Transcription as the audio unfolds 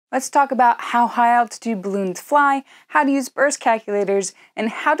Let's talk about how high-altitude balloons fly, how to use burst calculators, and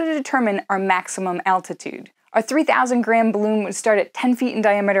how to determine our maximum altitude. Our 3,000-gram balloon would start at 10 feet in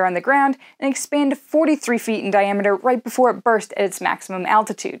diameter on the ground and expand to 43 feet in diameter right before it burst at its maximum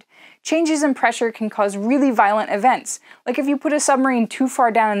altitude. Changes in pressure can cause really violent events, like if you put a submarine too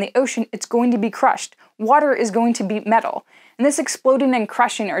far down in the ocean, it's going to be crushed. Water is going to beat metal. And this exploding and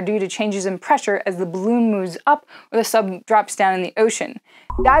crushing are due to changes in pressure as the balloon moves up or the sub drops down in the ocean.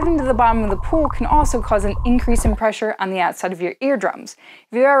 Diving to the bottom of the pool can also cause an increase in pressure on the outside of your eardrums.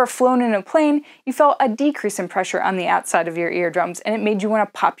 If you've ever flown in a plane, you felt a decrease in pressure on the outside of your eardrums and it made you want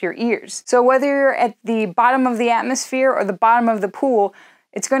to pop your ears. So whether you're at the bottom of the atmosphere or the bottom of the pool,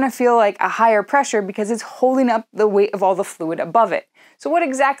 it's going to feel like a higher pressure because it's holding up the weight of all the fluid above it. So what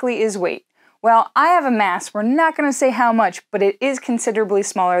exactly is weight? Well, I have a mass, we're not going to say how much, but it is considerably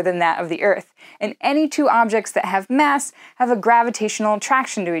smaller than that of the Earth. And any two objects that have mass have a gravitational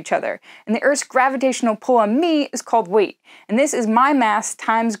attraction to each other. And the Earth's gravitational pull on me is called weight. And this is my mass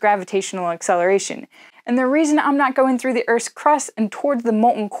times gravitational acceleration. And the reason I'm not going through the Earth's crust and towards the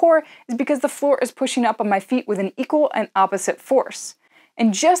molten core is because the floor is pushing up on my feet with an equal and opposite force.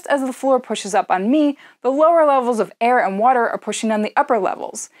 And just as the floor pushes up on me, the lower levels of air and water are pushing on the upper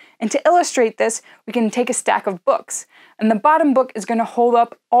levels. And to illustrate this, we can take a stack of books. And the bottom book is going to hold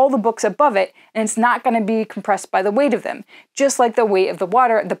up all the books above it, and it's not going to be compressed by the weight of them. Just like the weight of the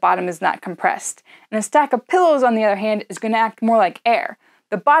water, the bottom is not compressed. And a stack of pillows, on the other hand, is going to act more like air.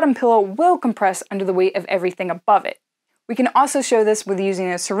 The bottom pillow will compress under the weight of everything above it. We can also show this with using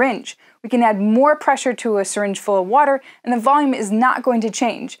a syringe. We can add more pressure to a syringe full of water and the volume is not going to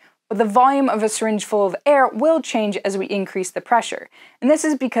change, but the volume of a syringe full of air will change as we increase the pressure. And this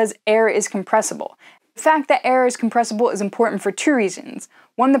is because air is compressible. The fact that air is compressible is important for two reasons.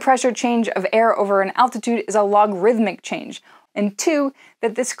 One, the pressure change of air over an altitude is a logarithmic change. And two,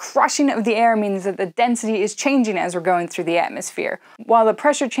 that this crushing of the air means that the density is changing as we're going through the atmosphere, while the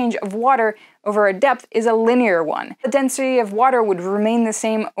pressure change of water over a depth is a linear one. The density of water would remain the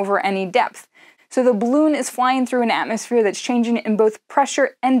same over any depth. So the balloon is flying through an atmosphere that's changing in both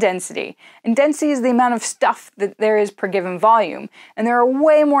pressure and density. And density is the amount of stuff that there is per given volume. And there are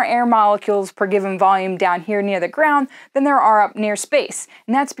way more air molecules per given volume down here near the ground than there are up near space.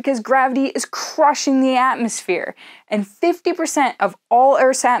 And that's because gravity is crushing the atmosphere. And 50% of all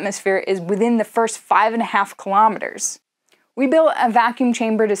Earth's atmosphere is within the first 5.5 kilometers. We built a vacuum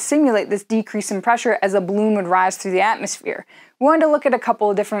chamber to simulate this decrease in pressure as a balloon would rise through the atmosphere. We wanted to look at a couple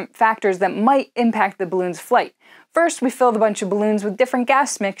of different factors that might impact the balloon's flight. First, we filled a bunch of balloons with different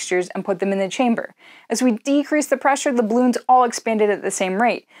gas mixtures and put them in the chamber. As we decreased the pressure, the balloons all expanded at the same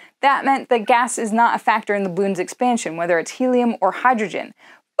rate. That meant that gas is not a factor in the balloon's expansion, whether it's helium or hydrogen.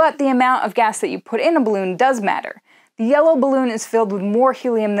 But the amount of gas that you put in a balloon does matter. The yellow balloon is filled with more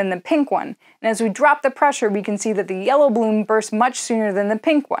helium than the pink one, and as we drop the pressure, we can see that the yellow balloon bursts much sooner than the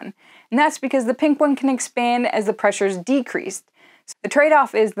pink one. And that's because the pink one can expand as the pressure is decreased. So the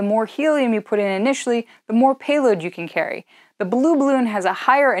trade-off is the more helium you put in initially, the more payload you can carry. The blue balloon has a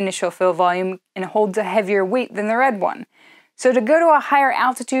higher initial fill volume and holds a heavier weight than the red one. So to go to a higher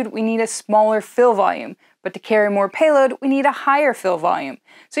altitude, we need a smaller fill volume. But to carry more payload, we need a higher fill volume.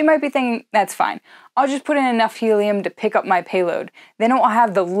 So you might be thinking, that's fine. I'll just put in enough helium to pick up my payload. Then it will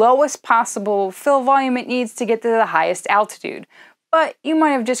have the lowest possible fill volume it needs to get to the highest altitude. But you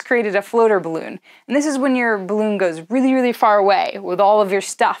might have just created a floater balloon. And this is when your balloon goes really, really far away with all of your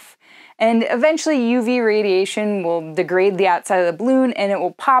stuff. And eventually UV radiation will degrade the outside of the balloon and it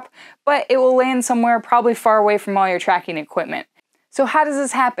will pop, but it will land somewhere probably far away from all your tracking equipment. So how does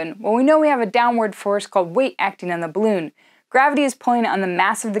this happen? Well, we know we have a downward force called weight acting on the balloon. Gravity is pulling on the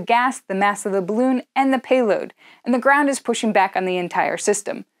mass of the gas, the mass of the balloon, and the payload, and the ground is pushing back on the entire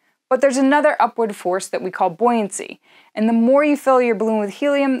system. But there's another upward force that we call buoyancy, and the more you fill your balloon with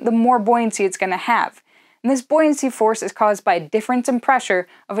helium, the more buoyancy it's going to have. And this buoyancy force is caused by a difference in pressure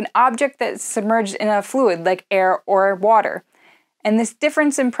of an object that's submerged in a fluid like air or water. And this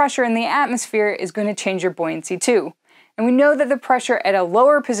difference in pressure in the atmosphere is going to change your buoyancy too. And we know that the pressure at a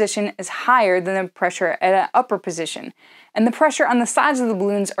lower position is higher than the pressure at an upper position. And the pressure on the sides of the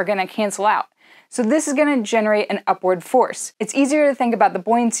balloons are going to cancel out. So this is going to generate an upward force. It's easier to think about the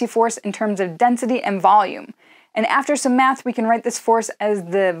buoyancy force in terms of density and volume. And after some math, we can write this force as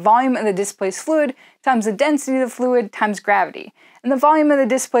the volume of the displaced fluid times the density of the fluid times gravity. And the volume of the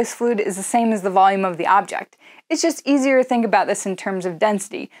displaced fluid is the same as the volume of the object. It's just easier to think about this in terms of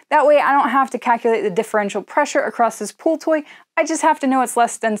density. That way I don't have to calculate the differential pressure across this pool toy, I just have to know it's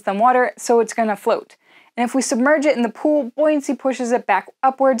less dense than water, so it's going to float. And if we submerge it in the pool, buoyancy pushes it back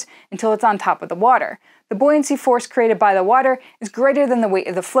upwards until it's on top of the water. The buoyancy force created by the water is greater than the weight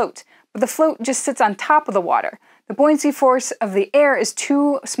of the float, but the float just sits on top of the water. The buoyancy force of the air is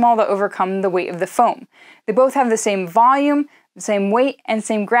too small to overcome the weight of the foam. They both have the same volume, the same weight, and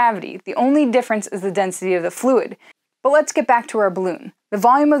same gravity. The only difference is the density of the fluid. But let's get back to our balloon. The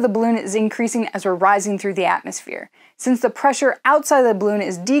volume of the balloon is increasing as we're rising through the atmosphere. Since the pressure outside of the balloon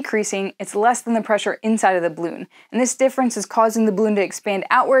is decreasing, it's less than the pressure inside of the balloon, and this difference is causing the balloon to expand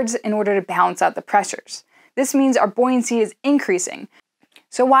outwards in order to balance out the pressures. This means our buoyancy is increasing.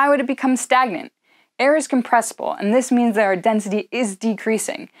 So why would it become stagnant? Air is compressible, and this means that our density is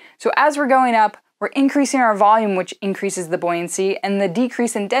decreasing. So as we're going up, we're increasing our volume, which increases the buoyancy, and the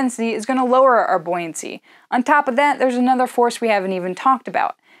decrease in density is going to lower our buoyancy. On top of that, there's another force we haven't even talked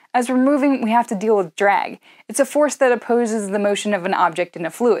about. As we're moving, we have to deal with drag. It's a force that opposes the motion of an object in a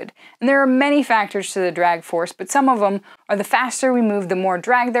fluid. And there are many factors to the drag force, but some of them are the faster we move, the more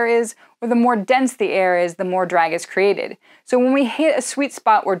drag there is, or the more dense the air is, the more drag is created. So when we hit a sweet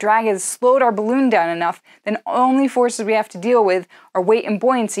spot where drag has slowed our balloon down enough, then only forces we have to deal with are weight and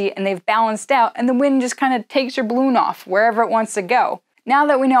buoyancy, and they've balanced out, and the wind just kind of takes your balloon off wherever it wants to go. Now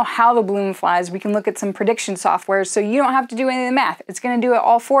that we know how the balloon flies, we can look at some prediction software so you don't have to do any of the math. It's going to do it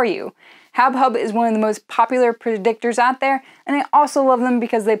all for you. HabHub is one of the most popular predictors out there, and I also love them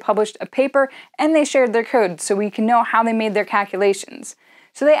because they published a paper and they shared their code so we can know how they made their calculations.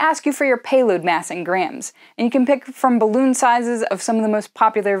 So they ask you for your payload mass in grams, and you can pick from balloon sizes of some of the most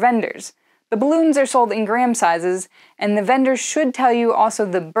popular vendors. The balloons are sold in gram sizes, and the vendors should tell you also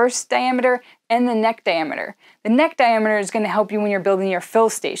the burst diameter and the neck diameter. The neck diameter is going to help you when you're building your fill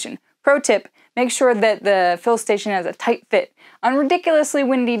station. Pro tip, make sure that the fill station has a tight fit. On ridiculously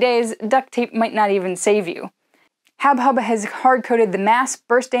windy days, duct tape might not even save you. HabHub has hard-coded the mass,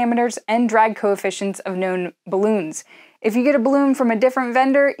 burst diameters, and drag coefficients of known balloons. If you get a balloon from a different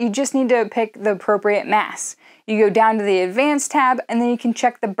vendor, you just need to pick the appropriate mass. You go down to the Advanced tab, and then you can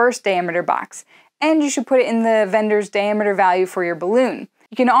check the burst diameter box. And you should put it in the vendor's diameter value for your balloon.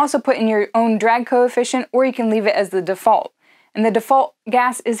 You can also put in your own drag coefficient, or you can leave it as the default. And the default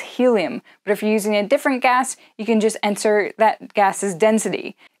gas is helium, but if you're using a different gas, you can just enter that gas's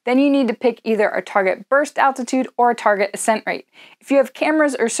density. Then you need to pick either a target burst altitude or a target ascent rate. If you have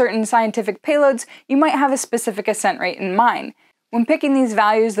cameras or certain scientific payloads, you might have a specific ascent rate in mind. When picking these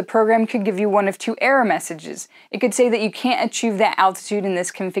values, the program could give you one of two error messages. It could say that you can't achieve that altitude in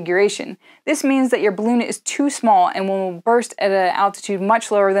this configuration. This means that your balloon is too small and will burst at an altitude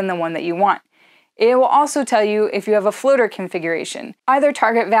much lower than the one that you want. It will also tell you if you have a floater configuration. Either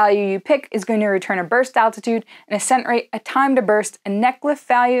target value you pick is going to return a burst altitude, an ascent rate, a time to burst, a neck lift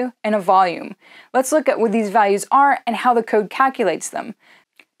value, and a volume. Let's look at what these values are and how the code calculates them.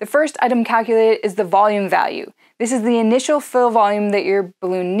 The first item calculated is the volume value. This is the initial fill volume that your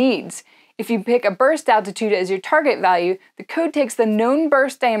balloon needs. If you pick a burst altitude as your target value, the code takes the known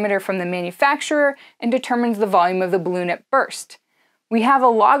burst diameter from the manufacturer and determines the volume of the balloon at burst. We have a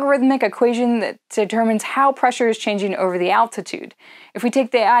logarithmic equation that determines how pressure is changing over the altitude. If we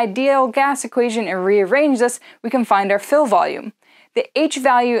take the ideal gas equation and rearrange this, we can find our fill volume. The H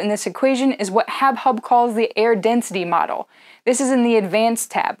value in this equation is what HabHub calls the air density model. This is in the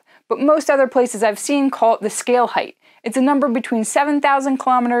Advanced tab, but most other places I've seen call it the scale height. It's a number between 7,000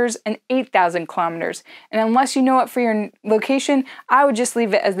 kilometers and 8,000 kilometers, and unless you know it for your location, I would just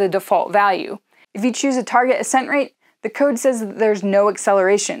leave it as the default value. If you choose a target ascent rate, the code says that there's no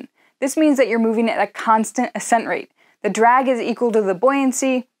acceleration. This means that you're moving at a constant ascent rate. The drag is equal to the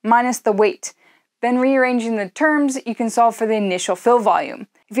buoyancy minus the weight. Then rearranging the terms, you can solve for the initial fill volume.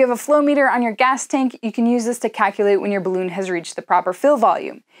 If you have a flow meter on your gas tank, you can use this to calculate when your balloon has reached the proper fill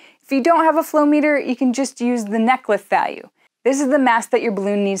volume. If you don't have a flow meter, you can just use the neck lift value. This is the mass that your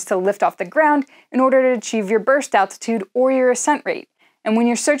balloon needs to lift off the ground in order to achieve your burst altitude or your ascent rate. And when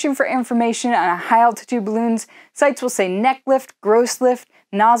you're searching for information on high-altitude balloons, sites will say neck lift, gross lift,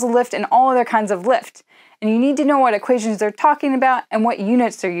 nozzle lift, and all other kinds of lift. And you need to know what equations they're talking about and what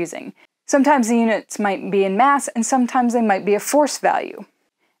units they're using. Sometimes the units might be in mass, and sometimes they might be a force value.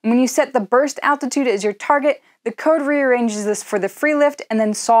 And when you set the burst altitude as your target, the code rearranges this for the free lift and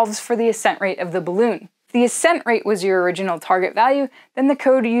then solves for the ascent rate of the balloon. If the ascent rate was your original target value, then the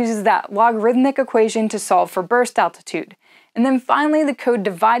code uses that logarithmic equation to solve for burst altitude. And then finally, the code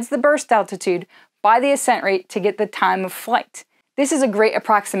divides the burst altitude by the ascent rate to get the time of flight. This is a great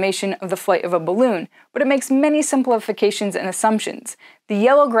approximation of the flight of a balloon, but it makes many simplifications and assumptions. The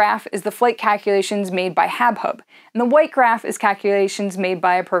yellow graph is the flight calculations made by HabHub, and the white graph is calculations made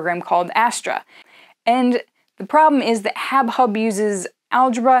by a program called Astra. And the problem is that HabHub uses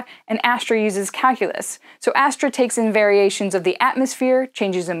algebra, and Astra uses calculus. So Astra takes in variations of the atmosphere,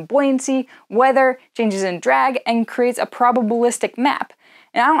 changes in buoyancy, weather, changes in drag, and creates a probabilistic map.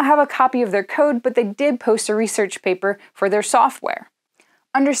 And I don't have a copy of their code, but they did post a research paper for their software.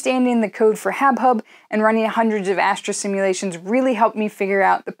 Understanding the code for HabHub and running hundreds of Astra simulations really helped me figure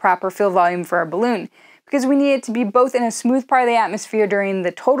out the proper fill volume for our balloon, because we need it to be both in a smooth part of the atmosphere during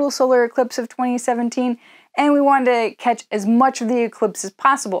the total solar eclipse of 2017, and we wanted to catch as much of the eclipse as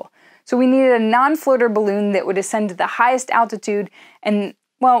possible. So we needed a non-floater balloon that would ascend to the highest altitude, and,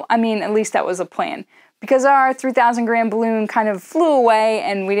 well, I mean, at least that was a plan. Because our 3,000 gram balloon kind of flew away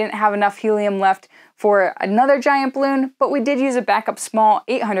and we didn't have enough helium left for another giant balloon, but we did use a backup small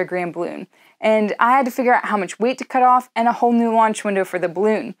 800 gram balloon. And I had to figure out how much weight to cut off and a whole new launch window for the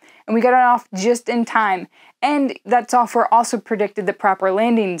balloon. And we got it off just in time. And that software also predicted the proper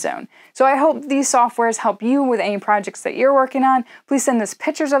landing zone. So I hope these softwares help you with any projects that you're working on. Please send us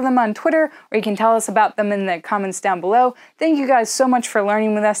pictures of them on Twitter, or you can tell us about them in the comments down below. Thank you guys so much for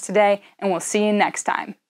learning with us today, and we'll see you next time.